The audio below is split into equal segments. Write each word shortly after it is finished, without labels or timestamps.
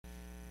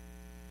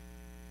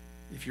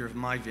If you're of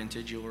my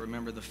vintage, you'll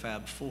remember the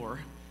Fab Four,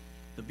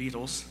 the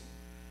Beatles.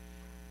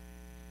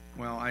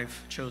 Well, I've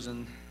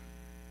chosen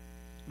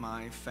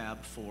my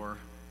Fab Four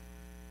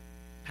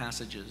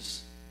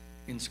passages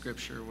in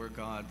Scripture where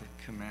God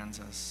commands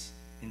us,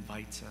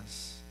 invites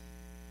us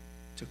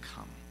to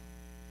come.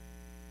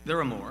 There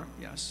are more,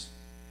 yes.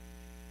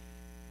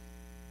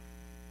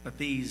 But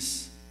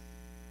these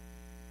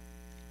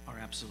are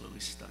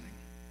absolutely stunning.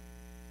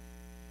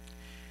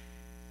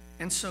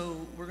 And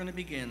so we're going to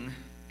begin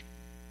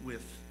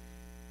with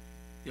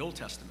the Old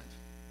Testament,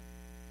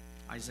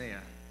 Isaiah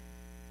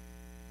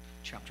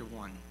chapter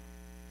 1,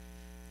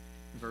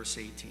 verse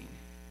 18.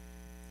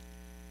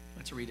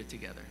 Let's read it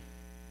together.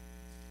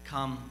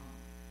 Come,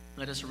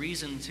 let us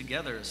reason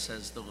together,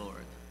 says the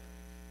Lord.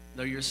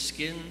 Though your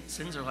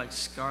sins are like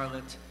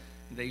scarlet,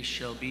 they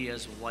shall be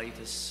as white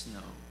as snow.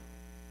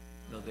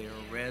 Though they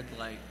are red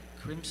like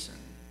crimson,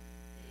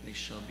 they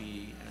shall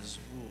be as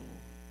wool.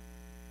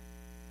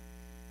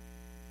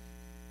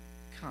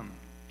 Come.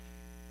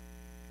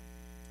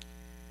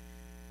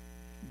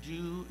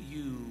 Do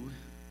you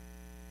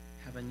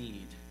have a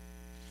need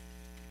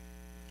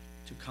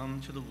to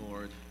come to the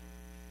Lord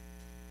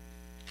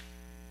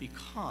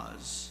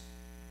because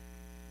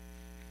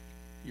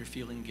you're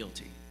feeling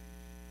guilty?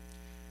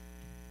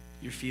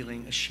 You're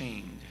feeling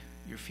ashamed.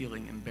 You're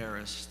feeling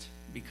embarrassed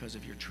because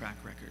of your track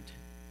record.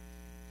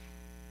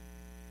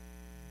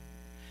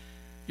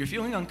 You're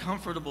feeling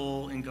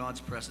uncomfortable in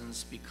God's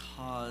presence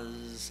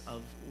because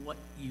of what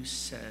you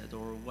said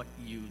or what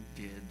you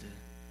did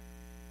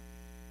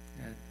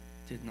that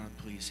did not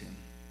please him.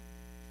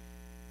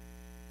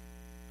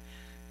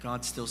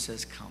 God still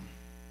says, come.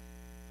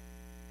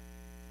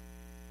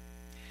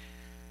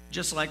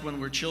 Just like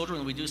when we're children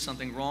and we do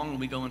something wrong and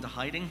we go into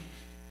hiding,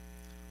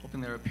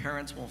 hoping that our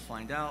parents won't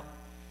find out,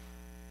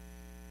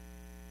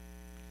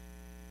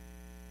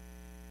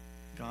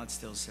 God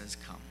still says,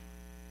 come.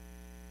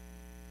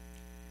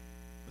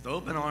 With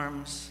open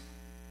arms,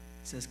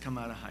 he says, come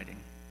out of hiding.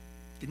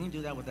 Didn't he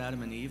do that with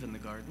Adam and Eve in the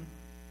garden?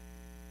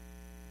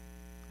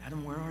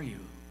 Adam, where are you?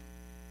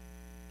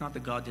 Not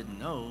that God didn't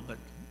know, but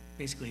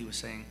basically he was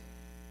saying,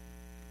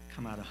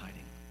 come out of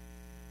hiding.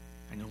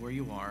 I know where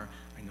you are.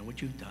 I know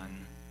what you've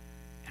done.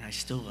 And I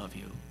still love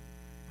you.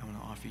 I want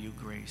to offer you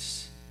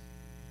grace.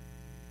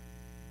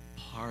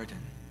 Pardon.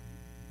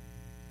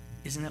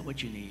 Isn't that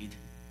what you need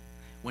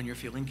when you're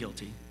feeling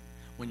guilty,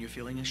 when you're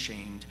feeling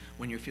ashamed,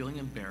 when you're feeling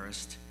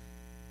embarrassed,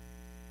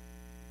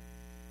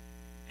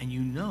 and you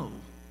know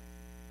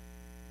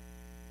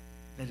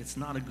that it's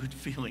not a good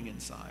feeling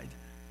inside,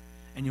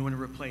 and you want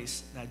to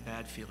replace that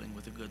bad feeling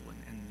with a good one,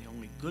 and the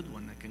only good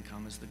one that can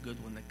come is the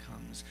good one that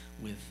comes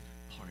with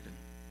pardon.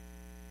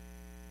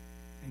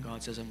 And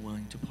God says, I'm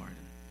willing to pardon.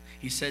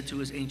 He said to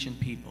his ancient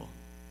people,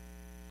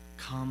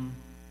 come,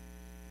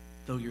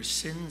 though your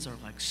sins are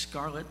like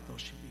scarlet, they'll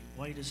should be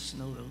white as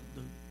snow,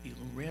 they'll be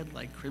red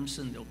like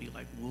crimson, they'll be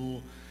like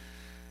wool.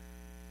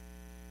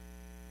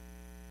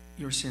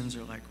 Your sins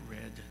are like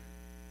red.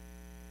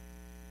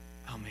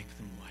 I'll make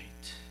them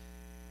white.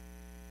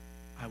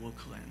 I will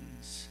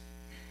cleanse.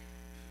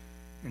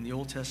 In the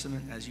Old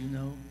Testament, as you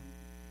know,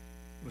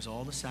 it was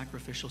all the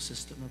sacrificial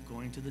system of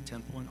going to the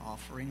temple and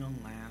offering a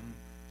lamb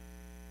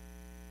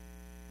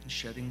and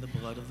shedding the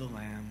blood of the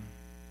lamb.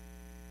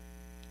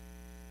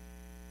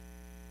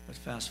 But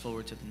fast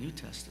forward to the New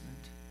Testament.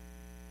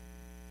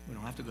 We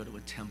don't have to go to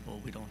a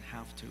temple. We don't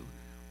have to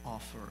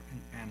offer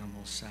an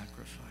animal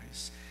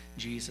sacrifice.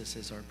 Jesus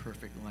is our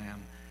perfect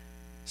lamb.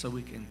 So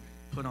we can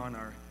put on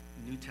our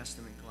New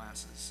Testament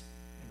glasses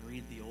and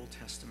read the Old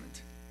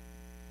Testament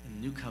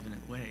in the New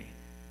Covenant way.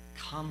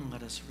 Come,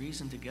 let us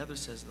reason together,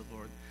 says the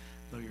Lord.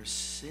 Though your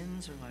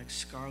sins are like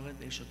scarlet,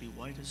 they shall be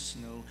white as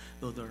snow.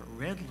 Though they're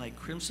red like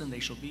crimson, they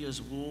shall be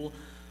as wool,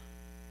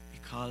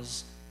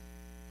 because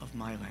of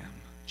my lamb,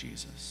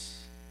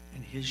 Jesus,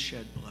 and his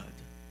shed blood.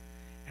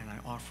 And I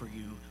offer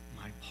you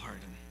my pardon.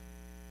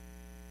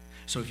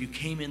 So if you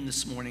came in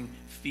this morning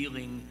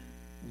feeling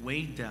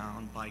weighed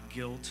down by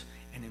guilt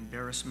and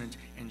embarrassment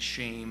and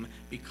shame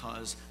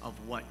because of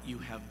what you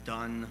have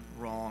done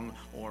wrong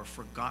or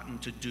forgotten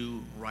to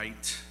do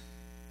right,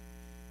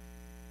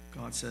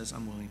 God says,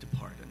 I'm willing to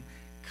pardon.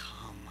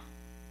 Come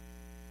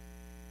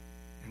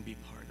and be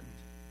pardoned.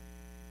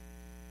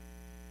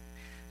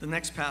 The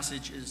next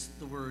passage is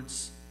the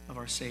words of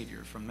our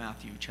Savior from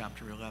Matthew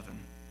chapter 11.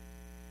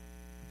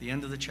 At the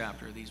end of the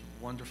chapter, these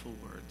wonderful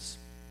words.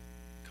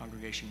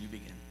 Congregation, you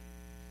begin.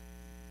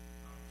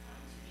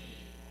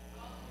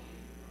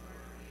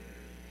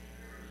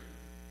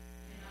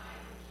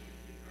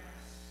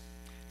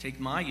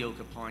 Take my yoke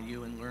upon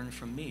you and learn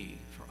from me,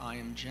 for I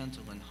am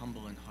gentle and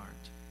humble in heart,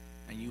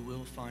 and you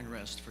will find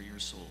rest for your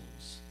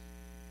souls.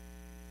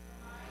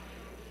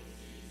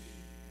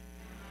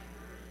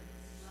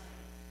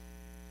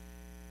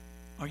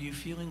 Are you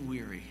feeling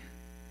weary?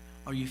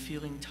 Are you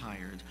feeling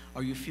tired?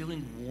 Are you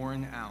feeling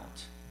worn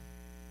out?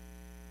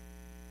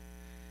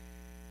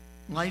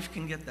 Life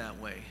can get that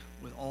way,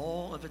 with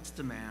all of its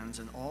demands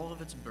and all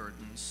of its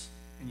burdens,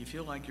 and you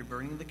feel like you're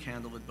burning the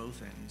candle at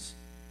both ends.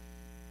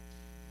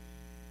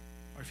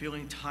 are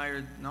feeling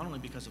tired not only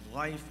because of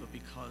life, but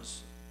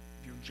because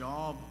of your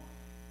job,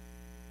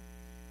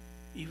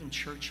 even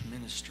church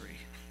ministry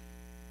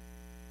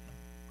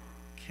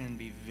can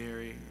be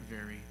very,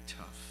 very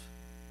tough.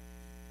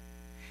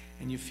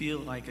 And you feel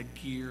like a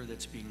gear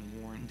that's being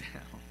worn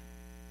down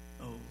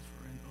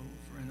over and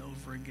over and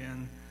over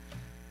again.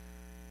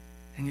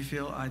 And you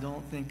feel, I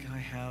don't think I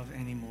have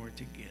any more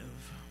to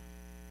give.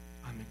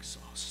 I'm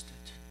exhausted.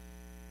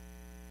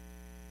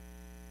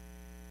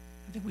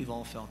 I think we've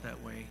all felt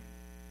that way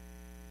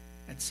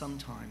at some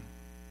time,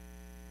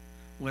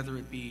 whether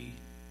it be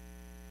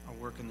our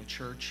work in the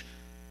church,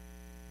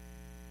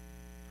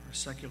 our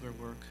secular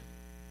work,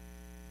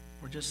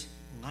 or just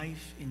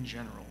life in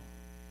general,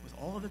 with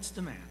all of its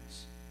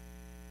demands.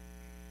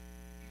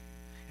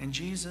 And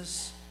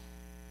Jesus,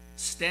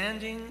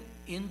 standing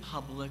in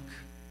public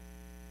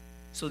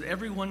so that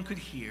everyone could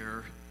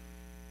hear,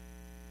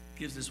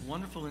 gives this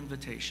wonderful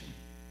invitation.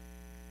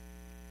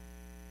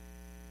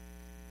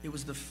 It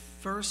was the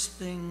first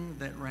thing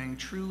that rang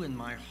true in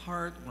my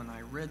heart when I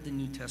read the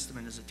New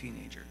Testament as a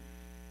teenager.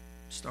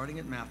 Starting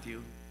at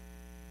Matthew,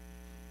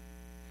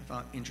 I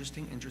thought,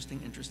 interesting,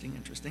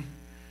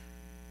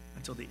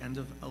 until the end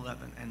of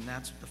 11. And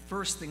that's the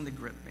first thing that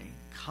gripped me.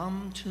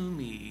 Come to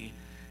me,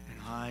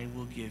 and I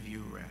will give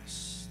you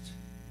rest.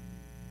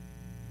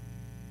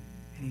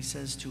 And he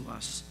says to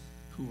us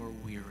who are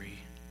weary,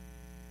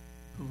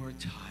 who are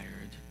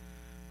tired,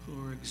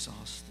 who are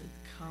exhausted,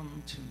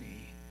 come to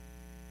me.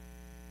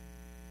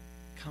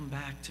 Come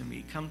back to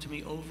me. Come to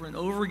me over and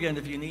over again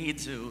if you need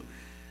to.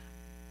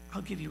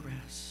 I'll give you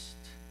rest.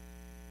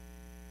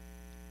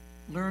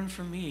 Learn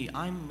from me.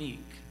 I'm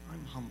meek.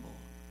 I'm humble.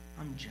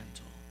 I'm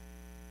gentle.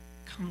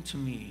 Come to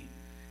me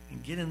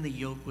and get in the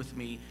yoke with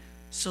me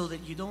so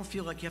that you don't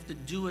feel like you have to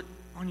do it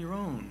on your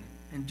own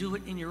and do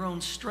it in your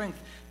own strength,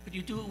 but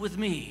you do it with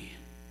me.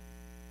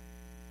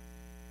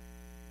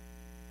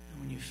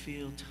 And when you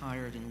feel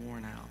tired and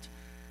worn out,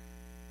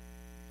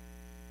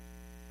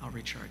 I'll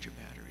recharge your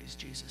batteries,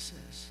 Jesus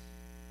says.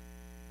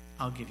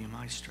 I'll give you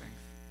my strength.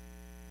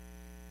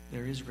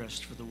 There is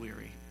rest for the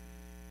weary,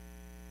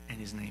 and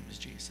his name is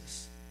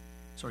Jesus.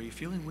 So are you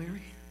feeling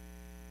weary?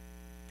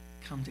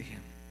 Come to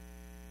him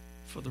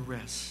for the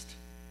rest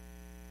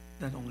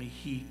that only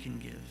he can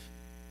give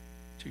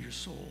to your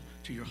soul,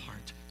 to your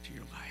heart, to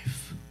your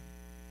life.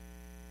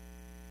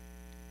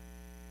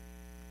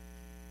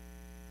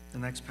 The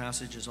next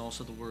passage is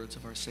also the words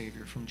of our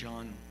Savior from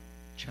John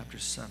chapter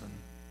 7.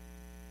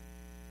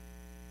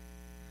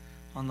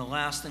 On the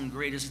last and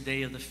greatest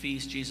day of the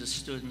feast, Jesus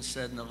stood and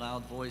said in a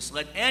loud voice,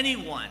 "Let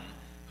anyone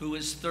who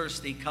is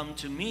thirsty come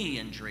to me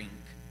and drink.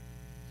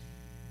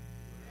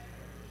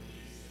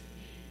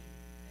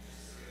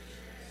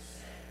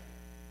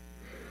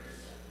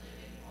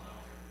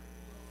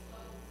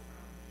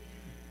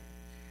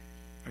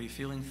 Are you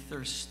feeling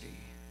thirsty?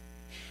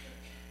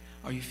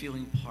 Are you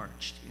feeling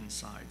parched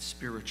inside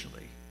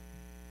spiritually?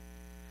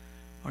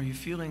 Are you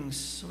feeling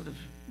sort of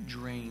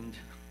drained?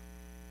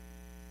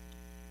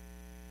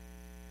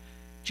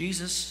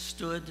 Jesus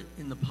stood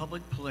in the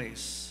public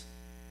place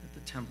at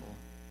the temple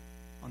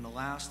on the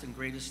last and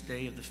greatest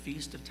day of the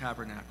Feast of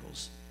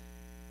Tabernacles,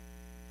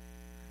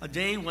 a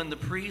day when the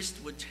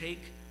priest would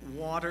take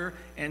water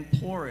and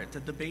pour it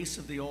at the base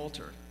of the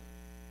altar,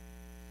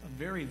 a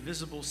very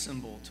visible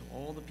symbol to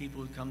all the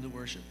people who come to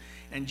worship.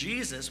 And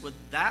Jesus, with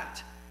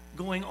that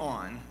going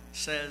on,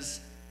 says,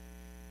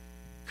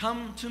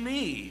 "Come to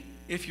me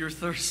if you're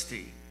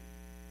thirsty.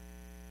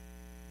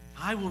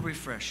 I will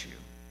refresh you."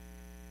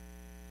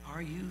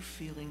 Are you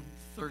feeling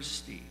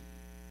thirsty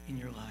in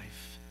your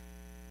life?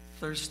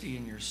 Thirsty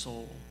in your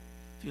soul?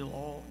 Feel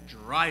all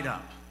dried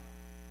up?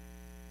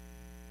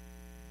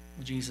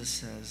 Well, Jesus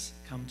says,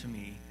 "Come to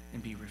me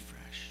and be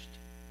refreshed."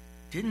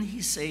 Didn't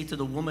he say to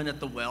the woman at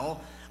the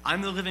well,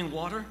 "I'm the living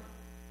water.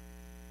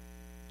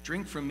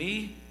 Drink from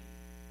me,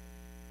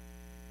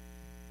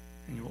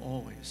 and you'll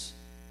always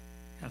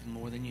have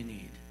more than you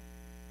need"?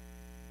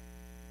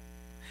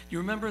 You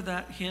remember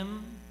that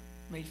hymn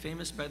made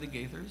famous by the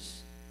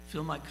Gaithers?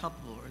 "Fill my cup,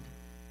 Lord.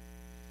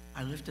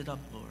 I lift it up,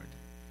 Lord.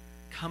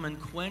 Come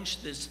and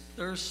quench this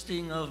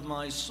thirsting of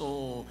my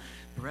soul.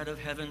 Bread of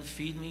heaven,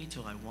 feed me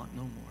till I want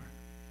no more.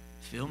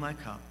 Fill my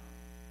cup,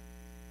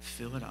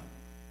 fill it up,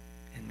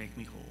 and make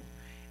me whole."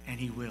 And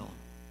he will.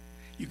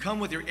 You come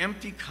with your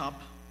empty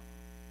cup,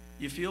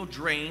 you feel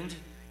drained,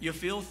 you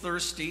feel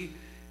thirsty,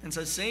 and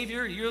say,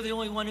 "Savior, you're the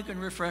only one who can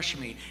refresh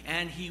me."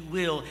 And he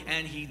will,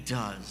 and he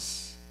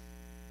does.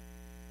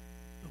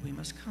 But we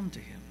must come to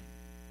him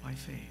by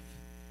faith.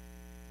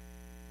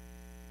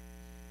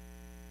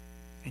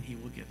 And he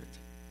will give it.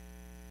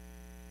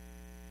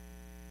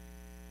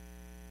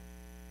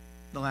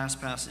 The last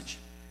passage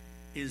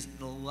is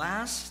the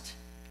last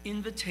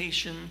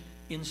invitation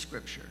in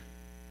Scripture.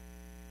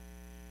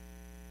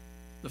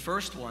 The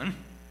first one,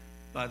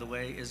 by the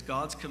way, is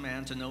God's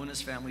command to Noah and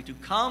his family to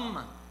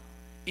come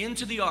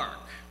into the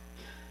ark.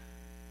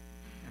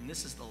 And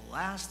this is the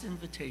last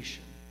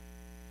invitation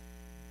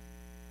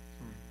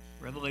from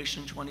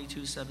Revelation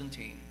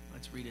 22:17.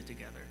 Let's read it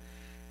together.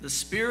 The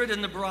Spirit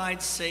and the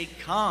bride say,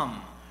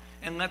 "Come."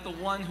 And let the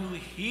one who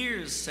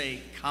hears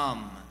say,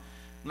 "Come."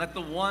 Let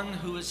the one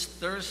who is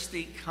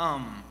thirsty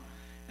come.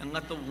 And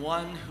let the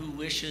one who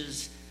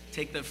wishes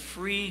take the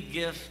free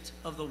gift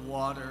of the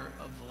water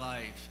of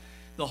life.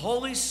 The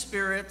Holy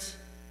Spirit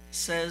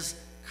says,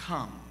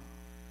 "Come."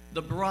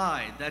 The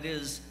bride, that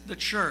is the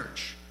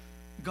church,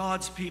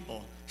 God's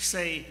people,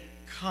 say,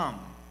 "Come."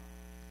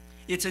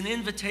 It's an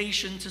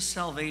invitation to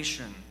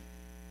salvation.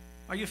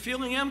 Are you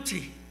feeling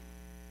empty?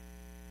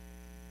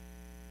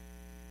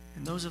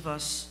 And those of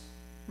us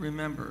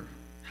remember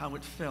how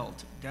it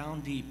felt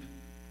down deep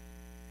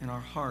in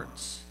our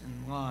hearts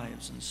and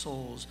lives and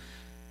souls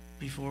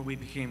before we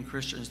became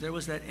Christians. There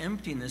was that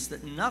emptiness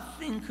that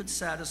nothing could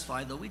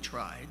satisfy, though we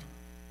tried.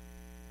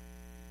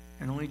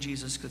 And only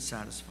Jesus could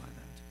satisfy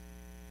that.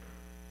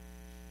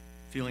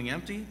 Feeling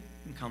empty?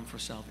 And come for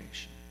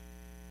salvation.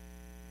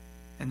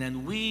 And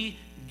then we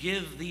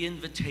give the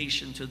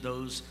invitation to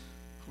those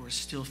who are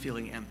still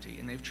feeling empty.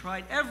 And they've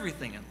tried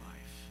everything in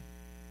life.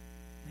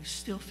 They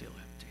still feel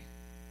empty.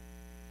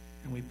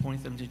 And we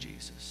point them to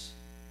Jesus.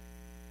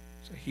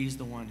 So he's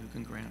the one who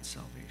can grant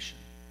salvation.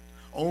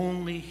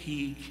 Only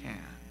he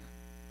can.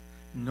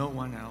 No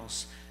one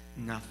else,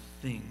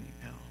 nothing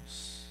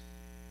else.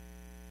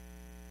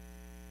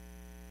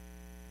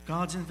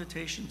 God's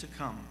invitation to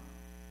come.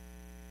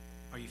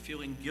 Are you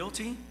feeling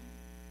guilty?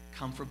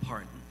 Come for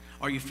pardon.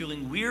 Are you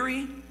feeling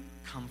weary?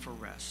 Come for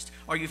rest.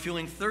 Are you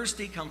feeling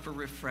thirsty? Come for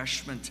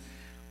refreshment.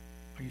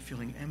 Are you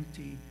feeling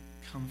empty?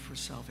 Come for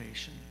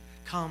salvation.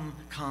 Come,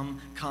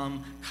 come,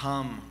 come,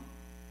 come.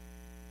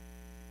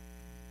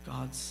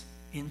 God's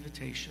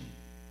invitation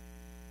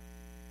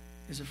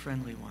is a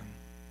friendly one.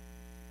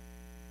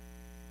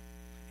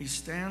 He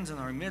stands in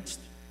our midst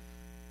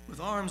with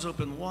arms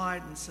open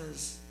wide and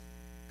says,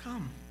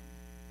 "Come.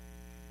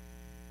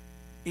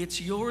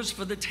 It's yours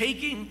for the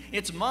taking.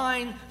 It's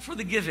mine for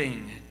the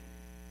giving,"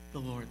 the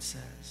Lord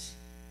says.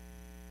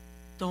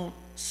 Don't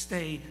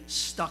stay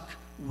stuck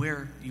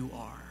where you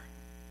are,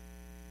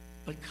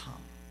 but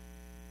come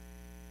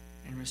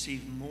and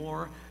receive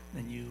more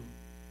than you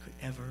could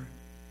ever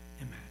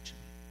imagine.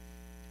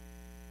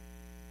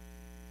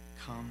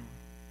 Come,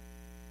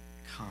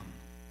 come,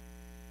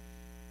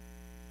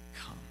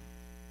 come.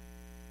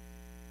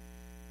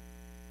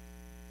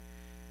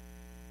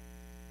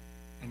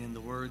 And in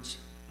the words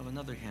of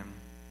another hymn,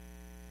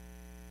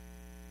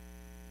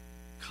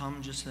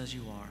 come just as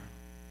you are.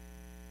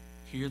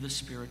 Hear the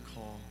Spirit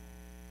call.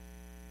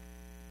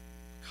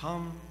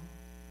 Come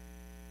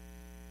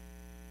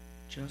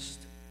just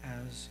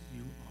as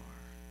you are.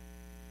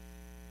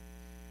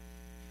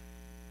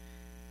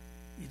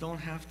 You don't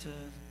have to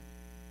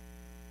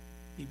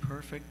be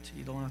perfect.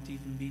 You don't have to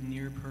even be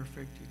near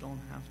perfect. You don't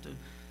have to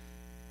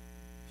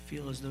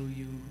feel as though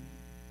you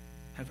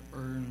have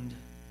earned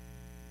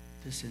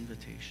this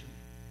invitation.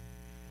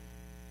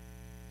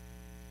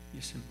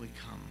 You simply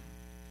come.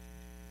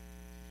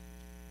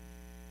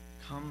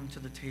 Come to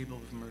the table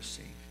of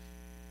mercy,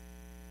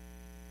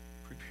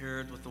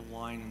 prepared with the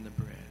wine and the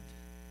bread.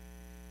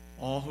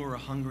 All who are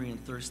hungry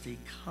and thirsty,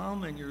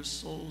 come and your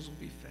souls will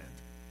be fed.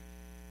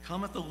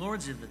 Come at the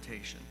Lord's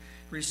invitation.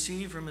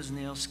 Receive from his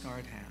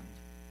nail-scarred hand.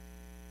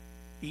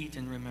 Eat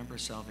and remember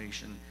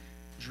salvation.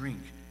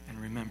 Drink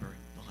and remember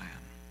the Lamb.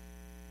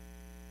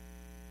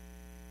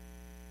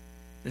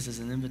 This is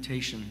an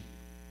invitation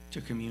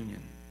to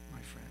communion,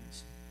 my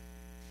friends.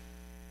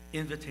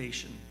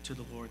 Invitation to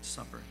the Lord's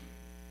Supper.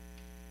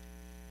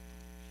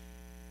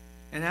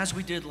 And as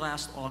we did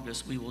last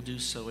August, we will do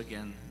so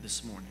again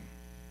this morning.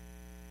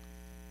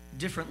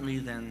 Differently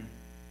than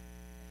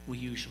we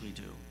usually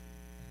do.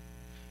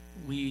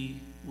 We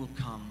will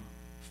come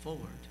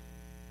forward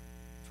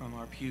from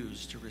our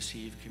pews to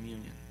receive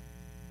communion.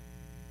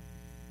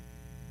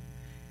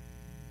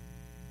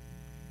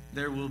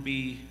 There will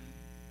be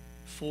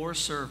 4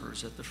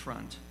 servers at the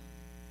front,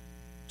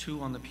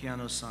 2 on the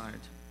piano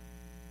side,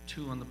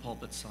 2 on the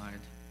pulpit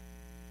side,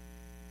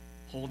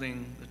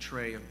 holding the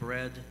tray of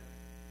bread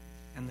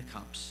and the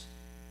cups.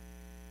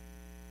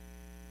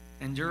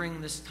 And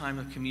during this time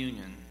of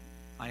communion,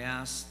 I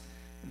ask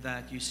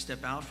that you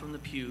step out from the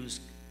pews,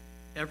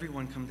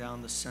 everyone come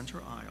down the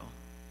center aisle.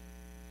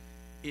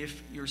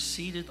 If you're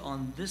seated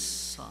on this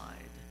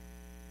side,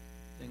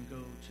 then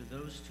go to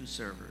those 2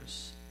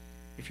 servers.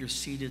 If you're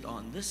seated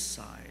on this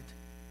side,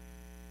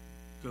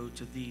 go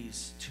to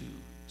these 2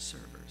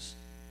 servers.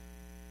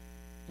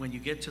 When you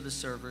get to the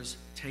servers,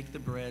 take the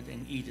bread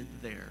and eat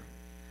it there.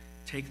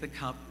 Take the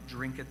cup,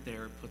 drink it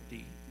there, put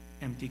the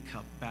empty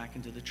cup back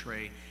into the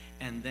tray,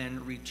 and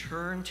then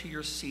return to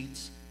your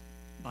seats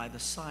by the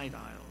side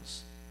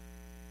aisles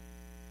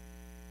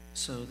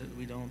so that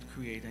we don't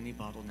create any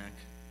bottleneck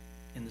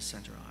in the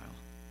center aisle.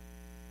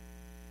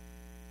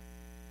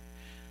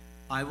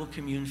 I will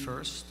commune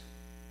first,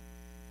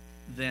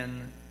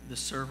 then the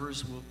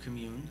servers will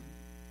commune,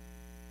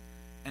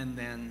 and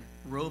then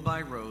row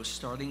by row,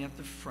 starting at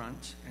the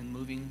front and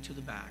moving to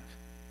the back,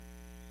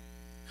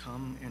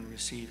 come and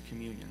receive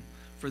communion.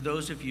 For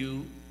those of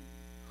you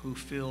who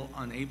feel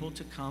unable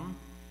to come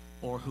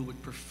or who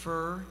would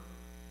prefer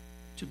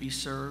to be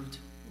served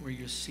where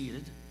you're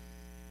seated,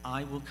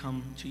 I will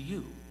come to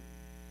you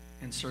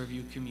and serve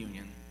you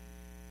communion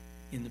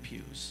in the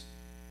pews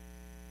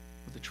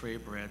with a tray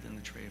of bread and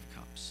a tray of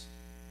cups.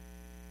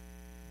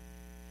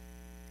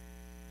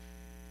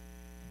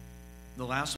 The last